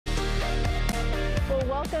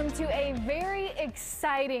welcome to a very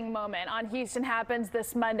exciting moment on Houston Happens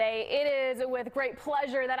this Monday. It is with great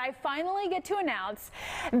pleasure that I finally get to announce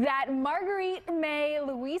that Marguerite May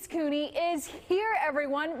Louise Cooney is here,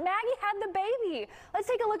 everyone. Maggie had the baby. Let's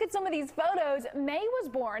take a look at some of these photos. May was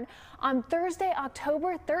born on Thursday,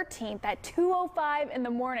 October 13th at 2:05 in the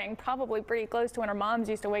morning, probably pretty close to when her mom's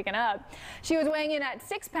used to waking up. She was weighing in at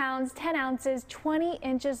 6 pounds, 10 ounces, 20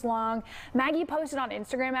 inches long. Maggie posted on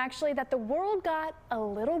Instagram actually that the world got a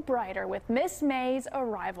little brighter with Miss May's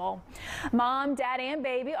arrival. Mom, dad, and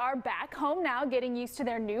baby are back home now, getting used to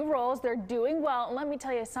their new roles. They're doing well. And let me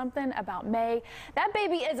tell you something about May. That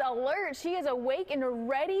baby is alert. She is awake and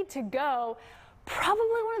ready to go.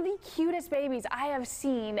 Probably one of the cutest babies I have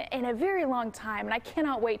seen in a very long time, and I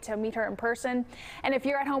cannot wait to meet her in person. And if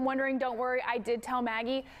you're at home wondering, don't worry, I did tell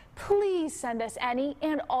Maggie, please send us any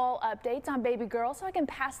and all updates on baby girl so I can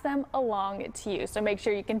pass them along to you. So make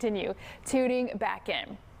sure you continue tuning back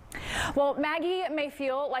in. Well, Maggie may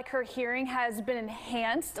feel like her hearing has been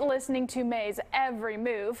enhanced listening to May's every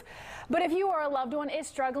move, but if you or a loved one is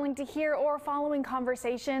struggling to hear or following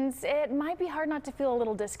conversations, it might be hard not to feel a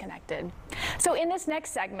little disconnected. So in this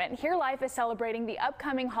next segment, Hear Life is celebrating the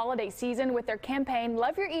upcoming holiday season with their campaign,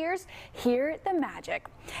 Love Your Ears, Hear the Magic.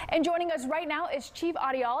 And joining us right now is Chief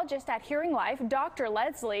Audiologist at Hearing Life, Dr.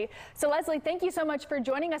 Leslie. So Leslie, thank you so much for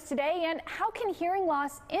joining us today. And how can hearing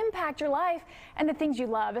loss impact your life and the things you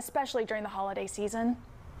love, especially during the holiday season?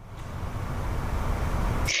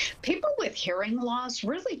 People with hearing loss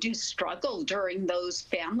really do struggle during those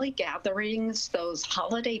family gatherings, those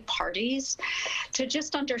holiday parties, to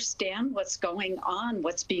just understand what's going on,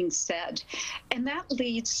 what's being said. And that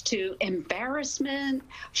leads to embarrassment,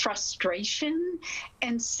 frustration,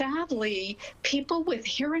 and sadly, people with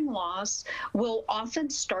hearing loss will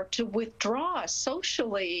often start to withdraw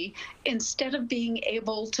socially instead of being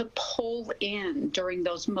able to pull in during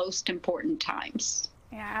those most important times.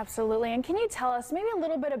 Yeah, absolutely. And can you tell us maybe a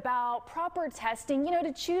little bit about proper testing,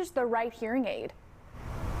 to choose the right hearing aid?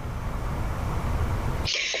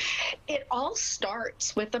 It all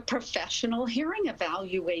starts with a professional hearing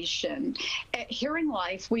evaluation. At Hearing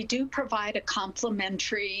Life, we do provide a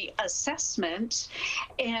complimentary assessment,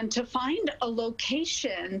 and to find a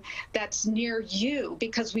location that's near you,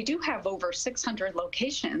 because we do have over 600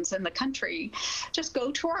 locations in the country, just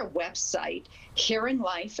go to our website,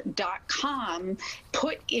 hearinglife.com,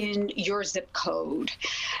 put in your zip code.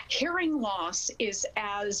 Hearing loss is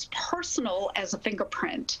as personal as a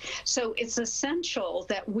fingerprint, so it's essential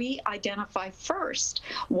that we identify first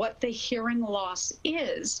what the hearing loss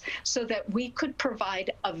is so that we could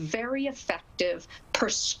provide a very effective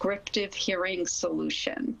prescriptive hearing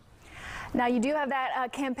solution. Now, you do have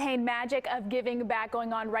that campaign Magic of Giving Back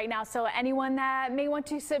going on right now. So anyone that may want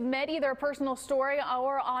to submit either a personal story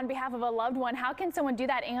or on behalf of a loved one, how can someone do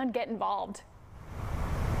that and get involved?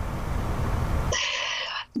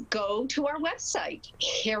 Go to our website,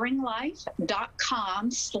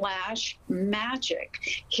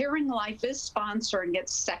 hearinglife.com/magic. Hearing Life is sponsoring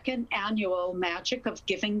its second annual Magic of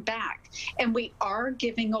Giving Back, and we are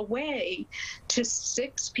giving away to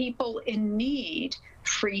 6 people in need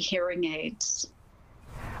free hearing aids.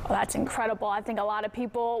 Well, that's incredible. I think a lot of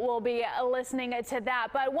people will be listening to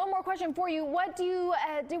that. But one more question for you. What do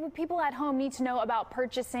people at home need to know about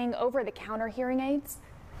purchasing over-the-counter hearing aids?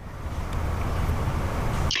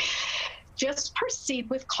 Just proceed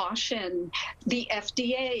with caution. The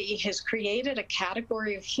FDA has created a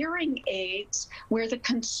category of hearing aids where the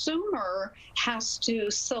consumer has to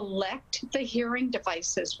select the hearing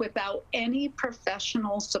devices without any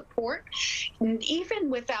professional support, and even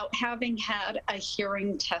without having had a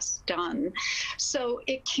hearing test done. So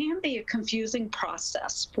it can be a confusing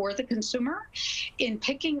process for the consumer in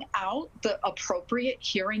picking out the appropriate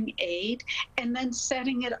hearing aid and then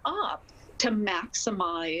setting it up to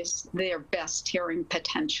maximize their best hearing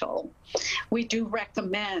potential. We do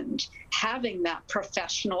recommend having that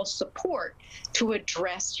professional support to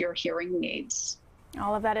address your hearing needs.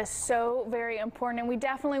 All of that is so very important, and we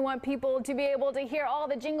definitely want people to be able to hear all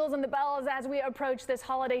the jingles and the bells as we approach this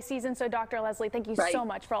holiday season. So Dr. Leslie, thank you so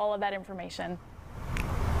much for all of that information.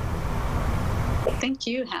 Thank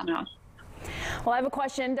you, Hannah. Well, I have a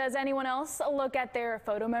question. Does anyone else look at their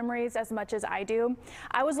photo memories as much as I do?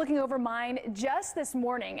 I was looking over mine just this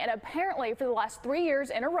morning, and apparently for the last 3 years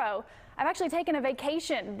in a row, I've actually taken a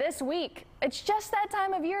vacation this week. It's just that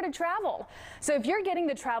time of year to travel. So if you're getting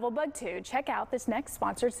the travel bug too, check out this next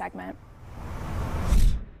sponsored segment.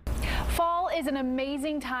 Fall is an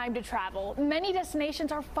amazing time to travel. Many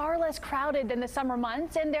destinations are far less crowded than the summer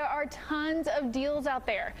months, and there are tons of deals out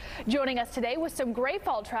there. Joining us today with some great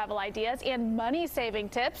fall travel ideas and money-saving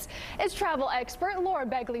tips is travel expert Laura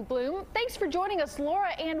Begley-Bloom. Thanks for joining us,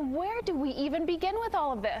 Laura. And where do we even begin with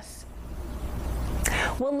all of this?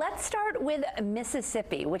 Well, let's start with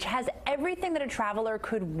Mississippi, which has everything that a traveler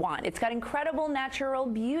could want. It's got incredible natural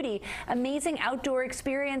beauty, amazing outdoor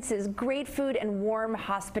experiences, great food, and warm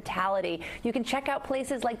hospitality. You can check out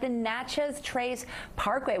places like the Natchez Trace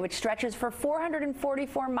Parkway, which stretches for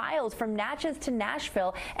 444 miles from Natchez to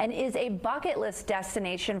Nashville and is a bucket list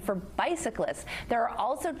destination for bicyclists. There are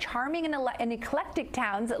also charming and eclectic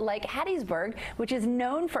towns like Hattiesburg, which is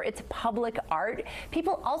known for its public art.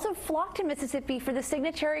 People also flock to Mississippi for the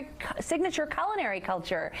signature culinary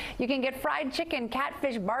culture. You can get fried chicken,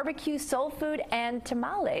 catfish, barbecue, soul food, and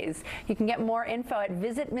tamales. You can get more info at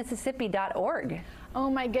visitmississippi.org. Oh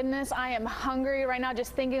my goodness, I am hungry right now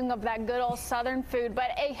just thinking of that good old Southern food.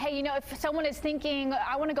 But hey, you know, if someone is thinking,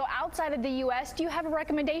 I want to go outside of the U.S., do you have a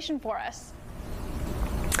recommendation for us?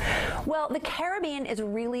 Well, the Caribbean is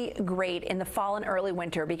really great in the fall and early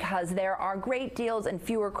winter because there are great deals and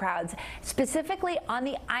fewer crowds, specifically on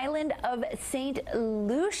the island of St.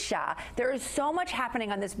 Lucia. There is so much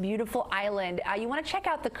happening on this beautiful island. You want to check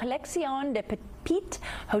out the Collection de Petite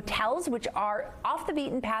hotels, which are off the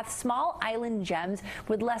beaten path, small island gems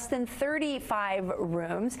with less than 35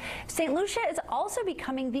 rooms. St. Lucia is also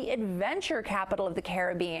becoming the adventure capital of the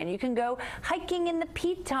Caribbean. You can go hiking in the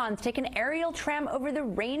Pitons, take an aerial tram over the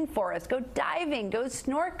rainforest, go diving, go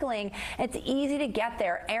snorkeling. It's easy to get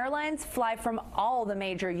there. Airlines fly from all the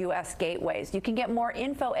major U.S. gateways. You can get more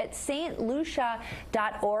info at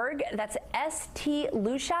stlucia.org. That's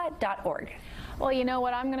stlucia.org. Well, you know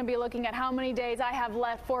what? I'm going to be looking at how many days I have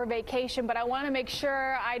left for vacation, but I want to make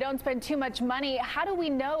sure I don't spend too much money. How do we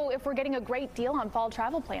know if we're getting a great deal on fall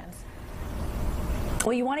travel plans?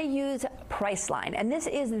 Well, you want to use Priceline, and this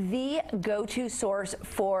is the go-to source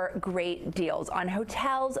for great deals on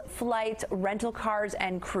hotels, flights, rental cars,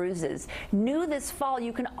 and cruises. New this fall,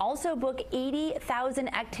 you can also book 80,000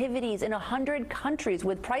 activities in 100 countries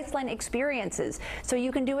with Priceline experiences. So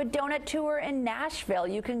you can do a donut tour in Nashville.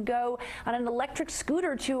 You can go on an electric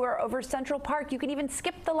scooter tour over Central Park. You can even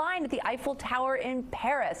skip the line at the Eiffel Tower in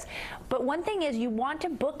Paris. But one thing is you want to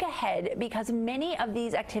book ahead because many of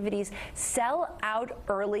these activities sell out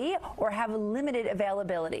early or have limited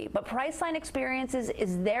availability. But Priceline Experiences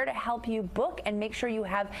is there to help you book and make sure you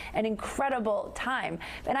have an incredible time.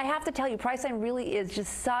 And I have to tell you, Priceline really is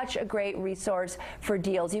just such a great resource for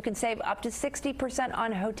deals. You can save up to 60%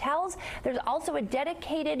 on hotels. There's also a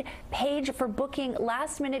dedicated page for booking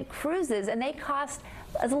last-minute cruises, and they cost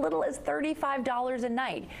as little as $35 a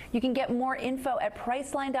night. You can get more info at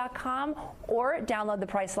Priceline.com or download the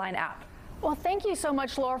Priceline app. Well, thank you so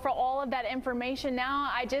much, Laura, for all of that information. Now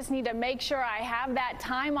I just need to make sure I have that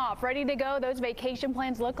time off ready to go. Those vacation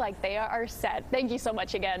plans look like they are set. Thank you so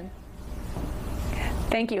much again.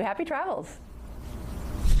 Thank you. Happy travels.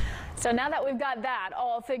 So now that we've got that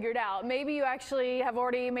all figured out, maybe you actually have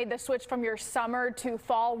already made the switch from your summer to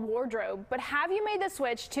fall wardrobe, but have you made the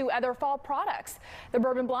switch to other fall products? The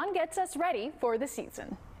Bourbon Blonde gets us ready for the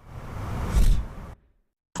season.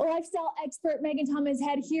 Lifestyle expert Megan Thomas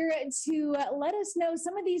head here to let us know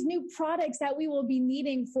some of these new products that we will be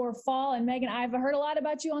needing for fall. And Megan, I've heard a lot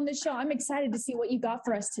about you on this show. I'm excited to see what you got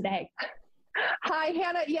for us today. Hi,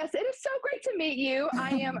 Hannah. Yes, it is so great to meet you.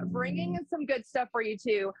 I am bringing in some good stuff for you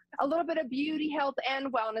too. A little bit of beauty, health,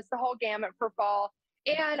 and wellness, the whole gamut for fall.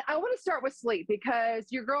 And I want to start with sleep because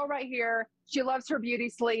your girl right here, she loves her beauty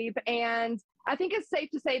sleep. And I think it's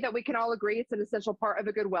safe to say that we can all agree it's an essential part of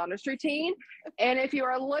a good wellness routine. And if you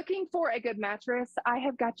are looking for a good mattress, I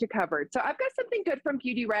have got you covered. So I've got something good from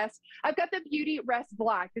Beauty Rest. I've got the Beauty Rest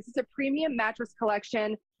Black. This is a premium mattress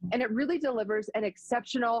collection, and it really delivers an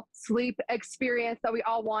exceptional sleep experience that we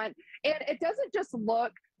all want. And it doesn't just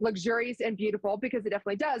look luxurious and beautiful, because it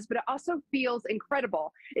definitely does, but it also feels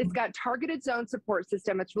incredible. It's got targeted zone support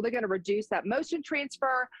system. It's really going to reduce that motion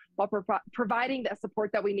transfer while providing that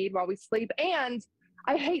support that we need while we sleep. And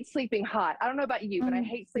I hate sleeping hot. I don't know about you, but I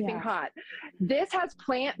hate sleeping hot. This has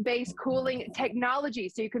plant-based cooling technology,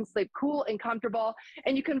 so you can sleep cool and comfortable.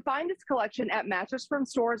 And you can find this collection at Mattress Firm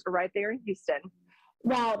stores right there in Houston.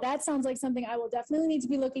 Wow, that sounds like something I will definitely need to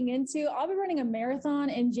be looking into. I'll be running a marathon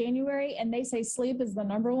in January, and they say sleep is the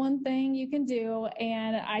 #1 thing you can do,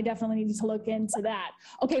 and I definitely need to look into that.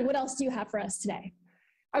 Okay, what else do you have for us today?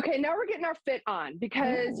 Okay, now we're getting our fit on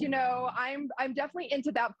because, you know, I'm definitely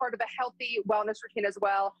into that part of a healthy wellness routine as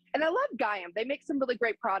well. And I love Gaiam. They make some really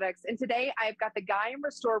great products. And today I've got the Gaiam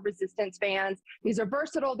Restore Resistance Bands. These are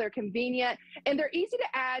versatile, they're convenient, and they're easy to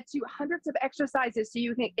add to hundreds of exercises so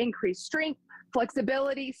you can increase strength,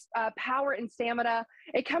 flexibility, power, and stamina.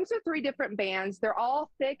 It comes with 3 different bands. They're all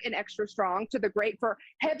thick and extra strong, so they're great for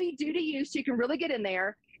heavy duty use. So you can really get in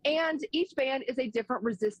there. And each band is a different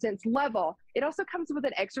resistance level. It also comes with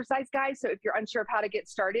an exercise guide, so if you're unsure of how to get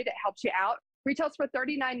started, it helps you out. Retails for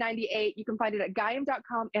 $39.98. You can find it at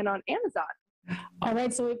Gaiam.com and on Amazon. All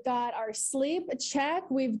right, so we've got our sleep check.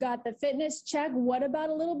 We've got the fitness check. What about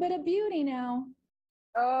a little bit of beauty now?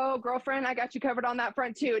 Oh, girlfriend, I got you covered on that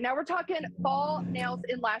front too. Now we're talking fall nails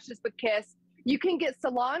and lashes with Kiss. You can get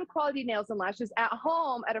salon quality nails and lashes at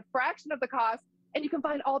home at a fraction of the cost. And you can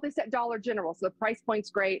find all this at Dollar General. So the price point's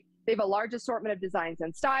great. They have a large assortment of designs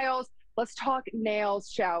and styles. Let's talk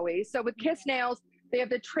nails, shall we? So with Kiss Nails, they have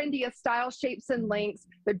the trendiest style, shapes, and lengths.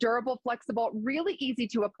 They're durable, flexible, really easy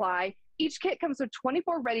to apply. Each kit comes with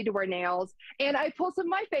 24 ready-to-wear nails. And I pulled some of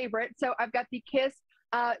my favorites. So I've got the Kiss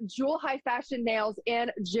Jewel High Fashion Nails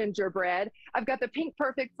in Gingerbread. I've got the Pink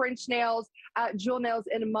Perfect French Nails, Jewel Nails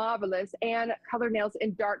in Marvelous, and Color Nails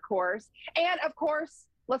in Dark Horse. And of course,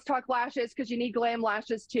 let's talk lashes because you need glam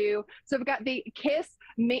lashes too. So we've got the Kiss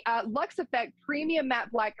Luxe Effect Premium Matte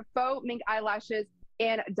Black Faux Mink Eyelashes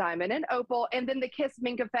in Diamond and Opal. And then the Kiss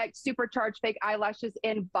Mink Effect Supercharged Fake Eyelashes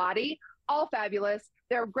in Body. All fabulous.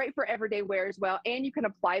 They're great for everyday wear as well. And you can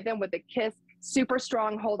apply them with the Kiss Super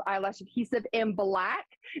Strong Hold Eyelash Adhesive in black.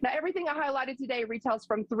 Now, everything I highlighted today retails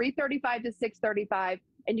from $335 to $635.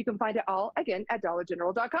 And you can find it all, again, at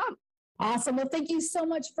DollarGeneral.com. Awesome. Well, thank you so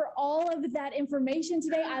much for all of that information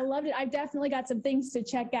today. I loved it. I've definitely got some things to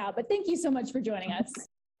check out, but thank you so much for joining us.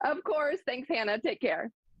 Of course. Thanks, Hannah. Take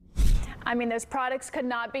care. I mean, those products could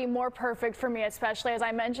not be more perfect for me, especially as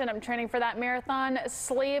I mentioned, I'm training for that marathon.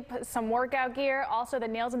 Sleep, some workout gear, also the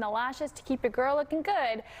nails and the lashes to keep your girl looking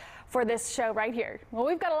good for this show right here. Well,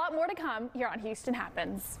 we've got a lot more to come here on Houston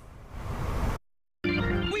Happens.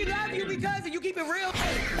 We love you because you keep it real.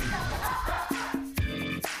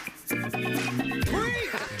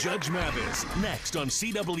 Judge Mavis, next on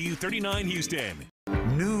CW 39 Houston.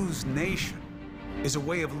 News Nation is a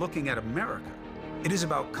way of looking at America. It is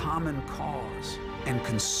about common cause and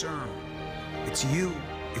concern. It's you,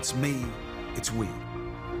 it's me, it's we.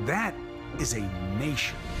 That is a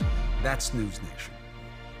nation. That's News Nation.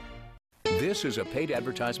 This is a paid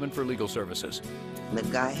advertisement for legal services. The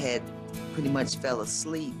guy had pretty much fell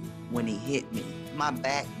asleep when he hit me. My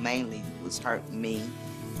back mainly was hurting me.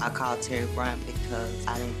 I called Terry Bryant because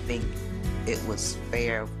I didn't think it was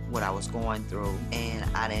fair what I was going through, and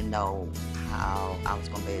I didn't know how I was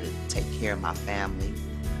going to be able to take care of my family.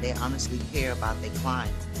 They honestly care about their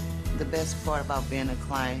clients. The best part about being a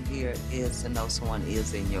client here is to know someone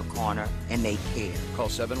is in your corner and they care. Call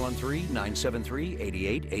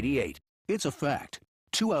 713-973-8888. It's a fact.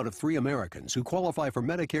 2 out of 3 Americans who qualify for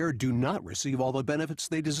Medicare do not receive all the benefits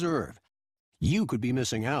they deserve. You could be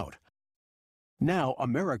missing out. Now,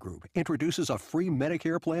 Amerigroup introduces a free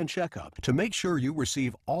Medicare plan checkup to make sure you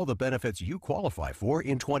receive all the benefits you qualify for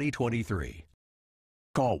in 2023.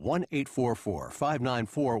 Call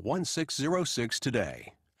 1-844-594-1606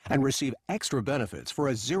 today and receive extra benefits for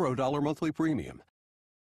a $0 monthly premium.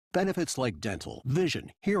 Benefits like dental,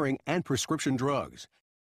 vision, hearing, and prescription drugs.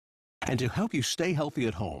 And to help you stay healthy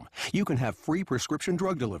at home, you can have free prescription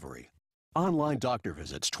drug delivery, online doctor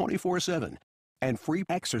visits 24/7, and free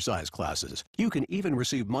exercise classes. You can even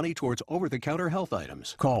receive money towards over-the-counter health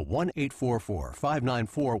items. Call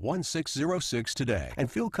 1-844-594-1606 today and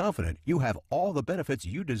feel confident you have all the benefits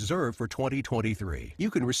you deserve for 2023. You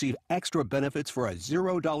can receive extra benefits for a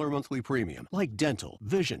 $0 monthly premium, like dental,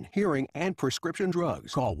 vision, hearing, and prescription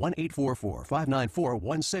drugs. Call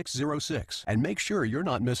 1-844-594-1606 and make sure you're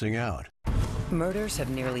not missing out. Murders have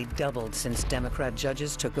nearly doubled since Democrat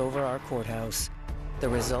judges took over our courthouse. The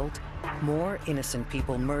result? More innocent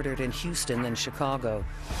people murdered in Houston than Chicago.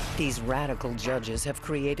 These radical judges have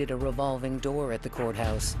created a revolving door at the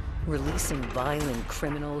courthouse, releasing violent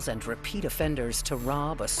criminals and repeat offenders to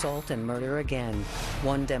rob, assault, and murder again.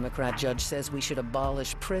 One Democrat judge says we should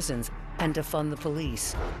abolish prisons and defund the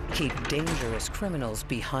police, keep dangerous criminals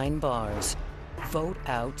behind bars. Vote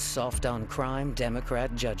out soft on crime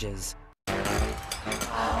Democrat judges.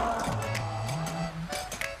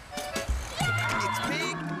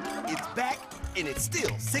 And it's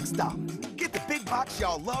still $6. Get the big box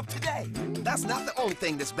y'all love today. That's not the only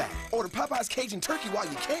thing that's back. Order Popeye's Cajun Turkey while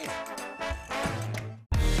you can.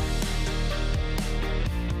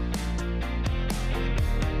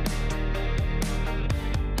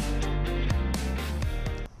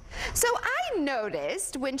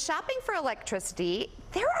 noticed when shopping for electricity,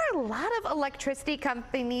 there are a lot of electricity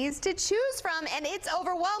companies to choose from, and it's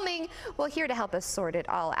overwhelming. Well, here to help us sort it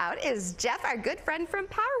all out is Jeff, our good friend from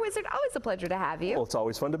Power Wizard. Always a pleasure to have you. Well, it's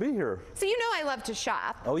always fun to be here. So you know I love to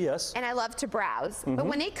shop. Oh, yes. And I love to browse. But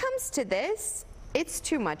when it comes to this, it's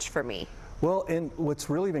too much for me. Well, and what's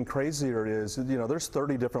really even crazier is, you know, there's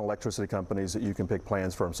 30 different electricity companies that you can pick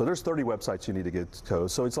plans from. So there's 30 websites you need to get to.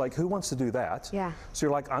 So it's like, who wants to do that? Yeah. So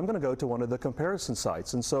you're like, I'm going to go to one of the comparison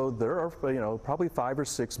sites. And so there are, you know, probably 5 or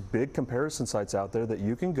 6 big comparison sites out there that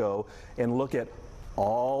you can go and look at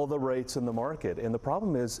all the rates in the market. And the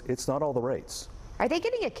problem is, it's not all the rates. Are they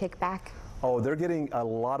getting a kickback? Oh, they're getting a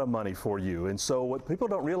lot of money for you. And so what people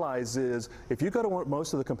don't realize is if you go to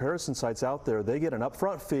most of the comparison sites out there, they get an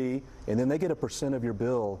upfront fee and then they get a % of your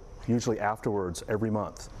bill usually afterwards every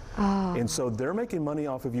month. Oh. And so they're making money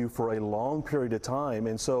off of you for a long period of time.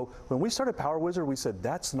 And so when we started Power Wizard, we said,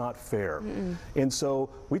 that's not fair. And so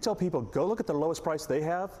we tell people, go look at the lowest price they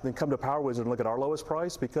have, then come to Power Wizard and look at our lowest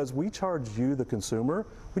price, because we charge you, the consumer,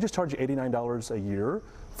 we just charge you $89 a year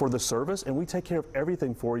for the service, and we take care of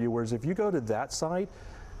everything for you. Whereas if you go to that site,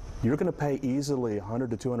 you're going to pay easily $100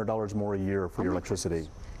 to $200 more a year for your electricity.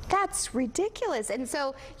 That's ridiculous. And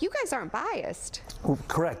so you guys aren't biased.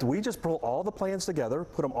 Correct. We just pull all the plans together,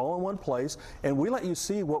 put them all in one place, and we let you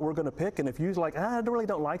see what we're going to pick. And if you're like, I really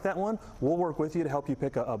don't like that one, we'll work with you to help you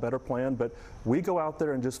pick a better plan. But we go out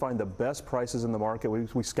there and just find the best prices in the market.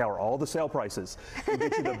 We scour all the sale prices and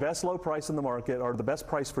get you the best low price in the market, or the best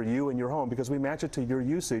price for you and your home, because we match it to your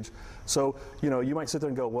usage. So, you know, you might sit there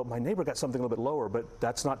and go, well, my neighbor got something a little bit lower, but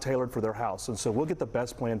that's not tailored for their house. And so we'll get the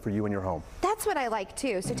best plan for you and your home. That's what I like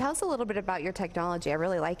too. So tell us a little bit about your technology. I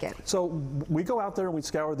really like it. So we go out there and we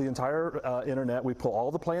scour the entire internet. We pull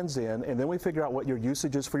all the plans in, and then we figure out what your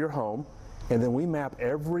usage is for your home. And then we map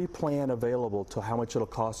every plan available to how much it'll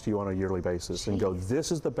cost you on a yearly basis. And go,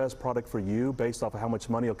 this is the best product for you based off of how much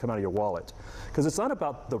money will come out of your wallet. Because it's not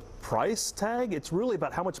about the price tag, it's really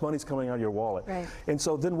about how much money's coming out of your wallet. Right. And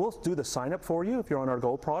so then we'll do the sign up for you if you're on our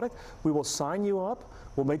gold product. We will sign you up.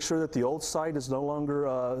 We'll make sure that the old site is no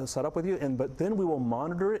longer set up with you, but then we will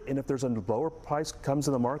monitor it, and if there's a lower price comes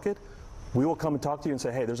in the market, we will come and talk to you and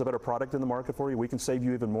say, hey, there's a better product in the market for you. We can save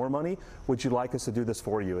you even more money. Would you like us to do this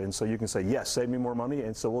for you? And so you can say, yes, save me more money.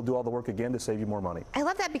 And so we'll do all the work again to save you more money. I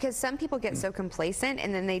love that, because some people get so complacent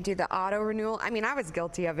and then they do the auto renewal. I mean, I was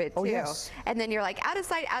guilty of it too. Oh, yes. And then you're like, out of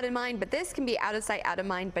sight, out of mind. But this can be out of sight, out of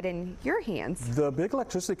mind, but in your hands. The big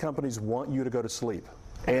electricity companies want you to go to sleep.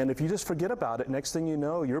 And if you just forget about it, next thing you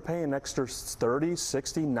know, you're paying an extra $30,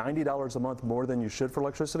 $60, $90 a month more than you should for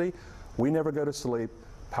electricity. We never go to sleep.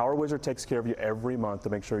 Power Wizard takes care of you every month to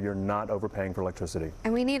make sure you're not overpaying for electricity.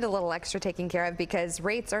 And we need a little extra taken care of because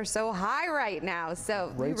rates are so high right now.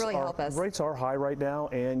 So you really help us. Rates are high right now,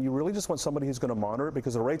 and you really just want somebody who's going to monitor it,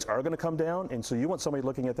 because the rates are going to come down. And so you want somebody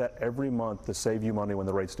looking at that every month to save you money when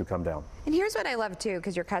the rates do come down. And here's what I love too,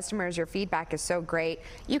 because your customers, your feedback is so great.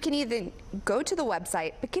 You can even go to the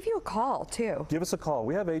website, but give you a call too. Give us a call.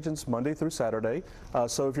 We have agents Monday through Saturday.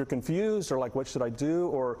 So if you're confused or like, what should I do,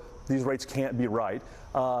 or these rates can't be right,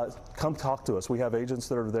 come talk to us. We have agents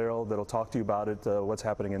that are there that'll talk to you about it, what's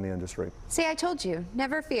happening in the industry. See, I told you,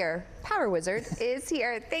 never fear. Power Wizard is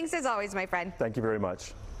here. Thanks as always, my friend. Thank you very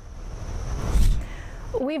much.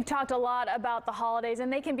 We've talked a lot about the holidays,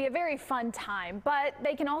 and they can be a very fun time, but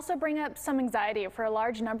they can also bring up some anxiety for a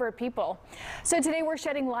large number of people. So today we're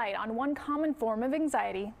shedding light on one common form of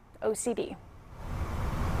anxiety, OCD.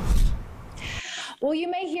 Well, you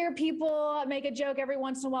may hear people make a joke every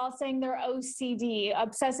once in a while saying they're OCD,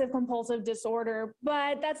 obsessive compulsive disorder,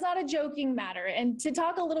 but that's not a joking matter. And to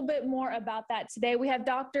talk a little bit more about that today, we have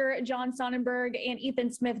Dr. John Sonnenberg and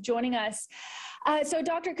Ethan Smith joining us. So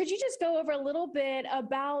doctor, could you just go over a little bit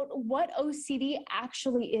about what OCD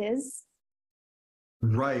actually is?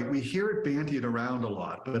 Right. We hear it bandied around a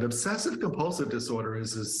lot, but obsessive compulsive disorder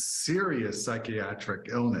is a serious psychiatric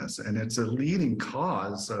illness, and it's a leading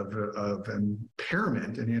cause of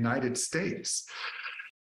impairment in the United States.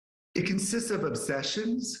 It consists of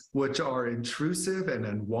obsessions, which are intrusive and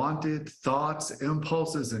unwanted thoughts,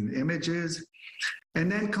 impulses, and images, and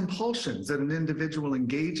then compulsions that an individual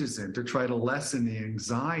engages in to try to lessen the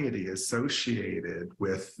anxiety associated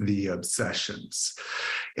with the obsessions.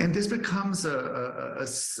 And this becomes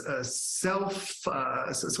it's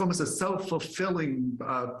almost a self-fulfilling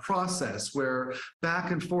process where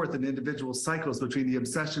back and forth an individual cycles between the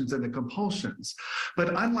obsessions and the compulsions.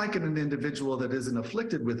 But unlike in an individual that isn't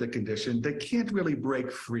afflicted with the condition, they can't really break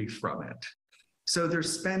free from it. So they're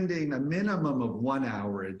spending a minimum of 1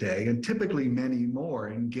 hour a day, and typically many more,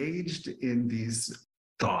 engaged in these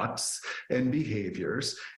thoughts and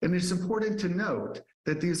behaviors. And it's important to note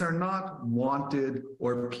that these are not wanted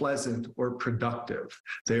or pleasant or productive.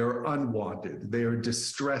 They are unwanted, they are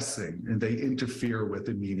distressing, and they interfere with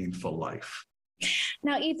a meaningful life.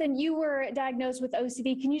 Now, Ethan, you were diagnosed with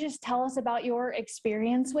OCD. Can you just tell us about your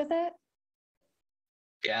experience with it?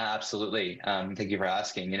 Yeah, absolutely. Thank you for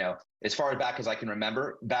asking. You know, as far back as I can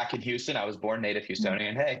remember, back in Houston, I was born native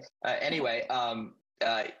Houstonian. Hey, anyway,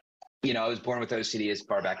 you know, I was born with OCD as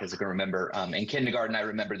far back as I can remember. In kindergarten, I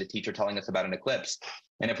remember the teacher telling us about an eclipse.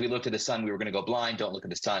 And if we looked at the sun, we were going to go blind. Don't look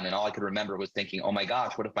at the sun. And all I could remember was thinking, oh my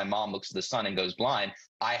gosh, what if my mom looks at the sun and goes blind?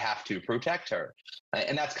 I have to protect her.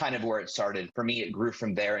 And that's kind of where it started. For me, it grew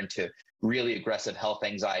from there into really aggressive health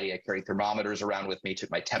anxiety. I carried thermometers around with me,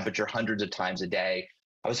 took my temperature hundreds of times a day.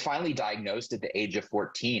 I was finally diagnosed at the age of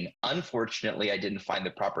 14. Unfortunately, I didn't find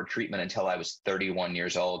the proper treatment until I was 31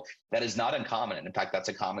 years old. That is not uncommon. And in fact, that's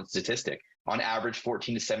a common statistic. On average,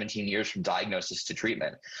 14 to 17 years from diagnosis to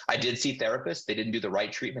treatment. I did see therapists. They didn't do the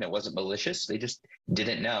right treatment. It wasn't malicious. They just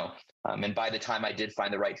didn't know. And by the time I did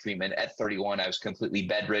find the right treatment at 31, I was completely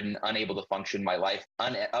bedridden, unable to function, my life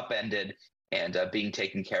upended, and being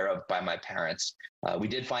taken care of by my parents. We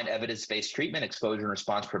did find evidence-based treatment, exposure and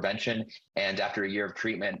response prevention. And after a year of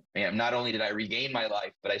treatment, not only did I regain my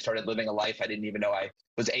life, but I started living a life I didn't even know I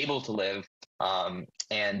was able to live. You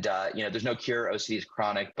know, there's no cure. OCD is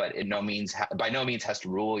chronic, but by no means has to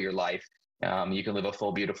rule your life. You can live a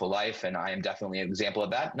full, beautiful life. And I am definitely an example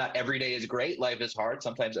of that. Not every day is great. Life is hard.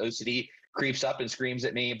 Sometimes OCD creeps up and screams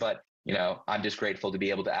at me, but you know, I'm just grateful to be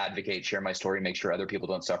able to advocate, share my story, make sure other people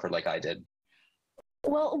don't suffer like I did.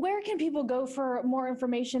 Well, where can people go for more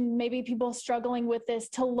information, maybe people struggling with this,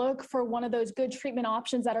 to look for one of those good treatment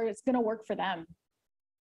options that it's going to work for them?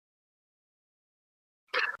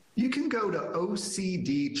 You can go to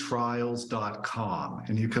ocdtrials.com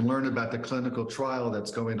and you can learn about the clinical trial that's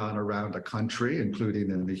going on around the country, including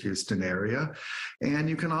in the Houston area. And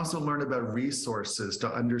you can also learn about resources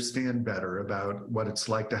to understand better about what it's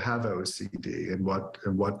like to have OCD and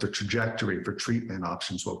what the trajectory for treatment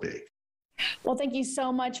options will be. Well, thank you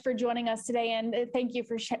so much for joining us today, and thank you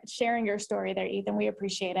for sharing your story there, Ethan. We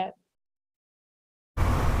appreciate it.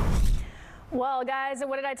 Well, guys,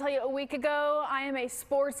 what did I tell you a week ago? I am a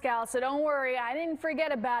sports gal, so don't worry, I didn't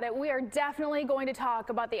forget about it. We are definitely going to talk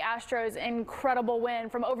about the Astros' incredible win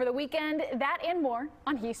from over the weekend. That and more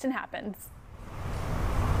on Houston Happens.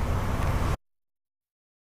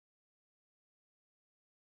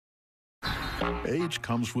 Age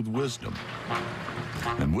comes with wisdom,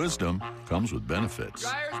 and wisdom comes with benefits.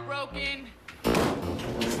 Dryer's broken.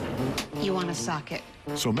 You want a socket.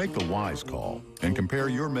 So make the wise call and compare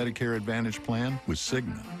your Medicare Advantage plan with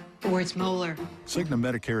Cigna. Where's Moeller? Cigna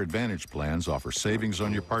Medicare Advantage plans offer savings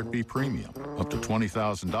on your Part B premium, up to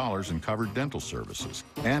 $20,000 in covered dental services,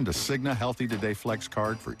 and a Cigna Healthy Today Flex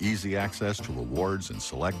card for easy access to rewards and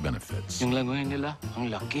select benefits. Yung language nila,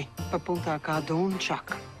 ang laki. Papunta ka doon,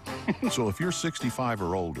 Chuck. So if you're 65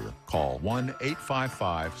 or older, call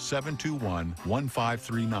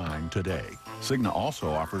 1-855-721-1539 today. Cigna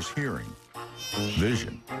also offers hearing,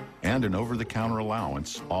 vision, and an over-the-counter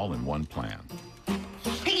allowance all in one plan.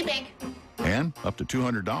 Piggy bank. And up to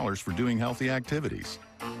 $200 for doing healthy activities.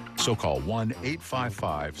 So call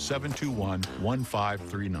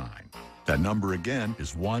 1-855-721-1539. That number again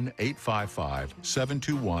is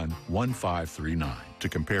 1-855-721-1539 to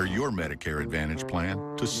compare your Medicare Advantage plan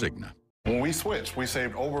to Cigna. When we switched, we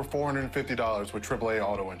saved over $450 with AAA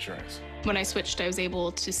auto insurance. When I switched, I was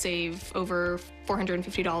able to save over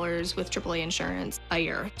 $450 with AAA insurance a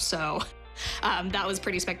year. So that was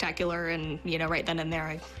pretty spectacular. And, you know, right then and there,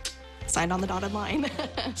 I signed on the dotted line.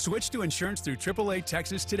 Switch to insurance through AAA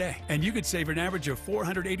Texas today, and you could save an average of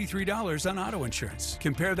 $483 on auto insurance.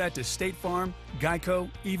 Compare that to State Farm, Geico,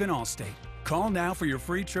 even Allstate. Call now for your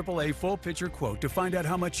free AAA full picture quote to find out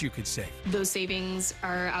how much you could save. Those savings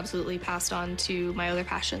are absolutely passed on to my other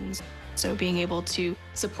passions. So being able to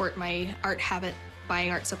support my art habit, buying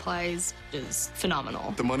art supplies, is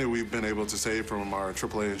phenomenal. The money we've been able to save from our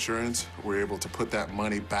AAA insurance, we're able to put that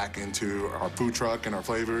money back into our food truck and our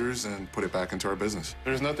flavors and put it back into our business.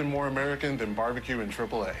 There's nothing more American than barbecue and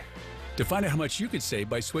AAA. To find out how much you could save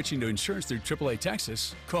by switching to insurance through AAA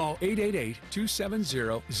Texas, call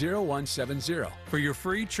 888-270-0170 for your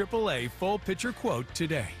free AAA full picture quote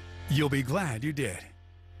today. You'll be glad you did.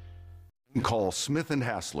 Call Smith &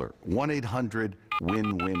 Hassler,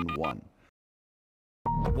 1-800-WIN-WIN-1.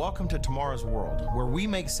 Welcome to Tomorrow's World, where we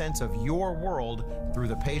make sense of your world through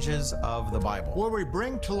the pages of the Bible. Where we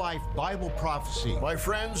bring to life Bible prophecy. My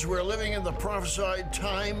friends, we're living in the prophesied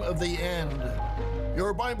time of the end.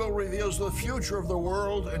 Your Bible reveals the future of the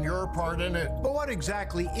world and your part in it. But what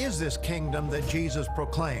exactly is this kingdom that Jesus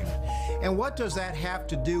proclaimed? And what does that have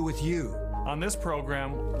to do with you? On this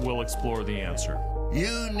program, we'll explore the answer.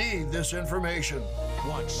 You need this information.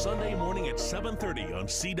 Watch Sunday morning at 7:30 on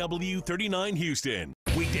CW 39 Houston.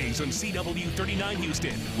 Weekdays on CW 39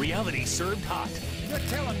 Houston. Reality served hot. You're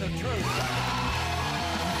telling the truth.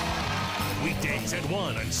 Weekdays at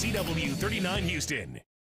 1 on CW 39 Houston.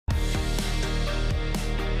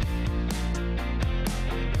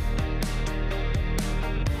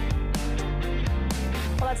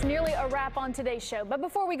 Well, that's nearly a wrap on today's show. But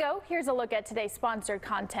before we go, here's a look at today's sponsored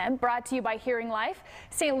content brought to you by Hearing Life,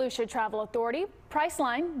 St. Lucia Travel Authority,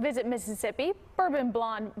 Priceline, Visit Mississippi, Bourbon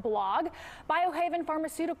Blonde Blog, Biohaven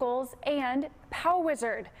Pharmaceuticals, and Power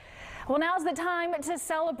Wizard. Well, now's the time to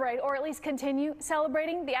celebrate, or at least continue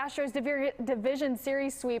celebrating, the Astros Division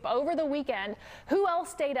Series sweep over the weekend. Who else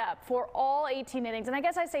stayed up for all 18 innings? And I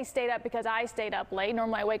guess I say stayed up because I stayed up late.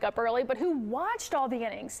 Normally I wake up early, but who watched all the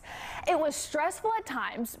innings? It was stressful at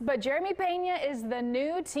times, but Jeremy Pena is the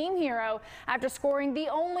new team hero after scoring the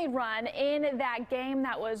only run in that game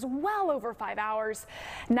that was well over 5 hours.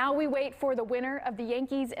 Now we wait for the winner of the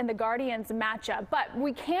Yankees and the Guardians matchup, but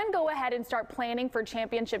we can go ahead and start planning for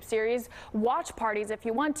championship series watch parties if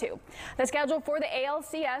you want to. The schedule for the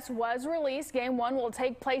ALCS was released. Game 1 will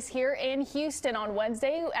take place here in Houston on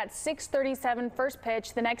Wednesday at 6:37 first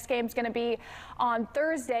pitch. The next game is going to be on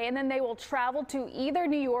Thursday, and then they will travel to either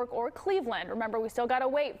New York or Cleveland. Remember, we still got to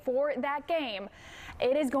wait for that game.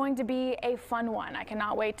 It is going to be a fun one. I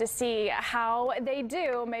cannot wait to see how they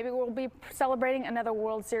do. Maybe we'll be celebrating another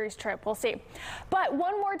World Series trip. We'll see. But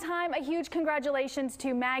one more time, a huge congratulations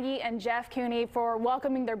to Maggie and Jeff Cooney for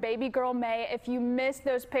welcoming their baby girl, May. If you missed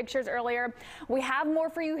those pictures earlier, we have more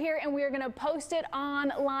for you here, and we are going to post it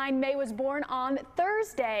online. May was born on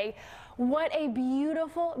Thursday. What a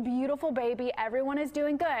beautiful, beautiful baby. Everyone is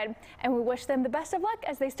doing good, and we wish them the best of luck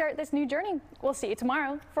as they start this new journey. We'll see you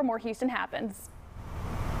tomorrow for more Houston Happens.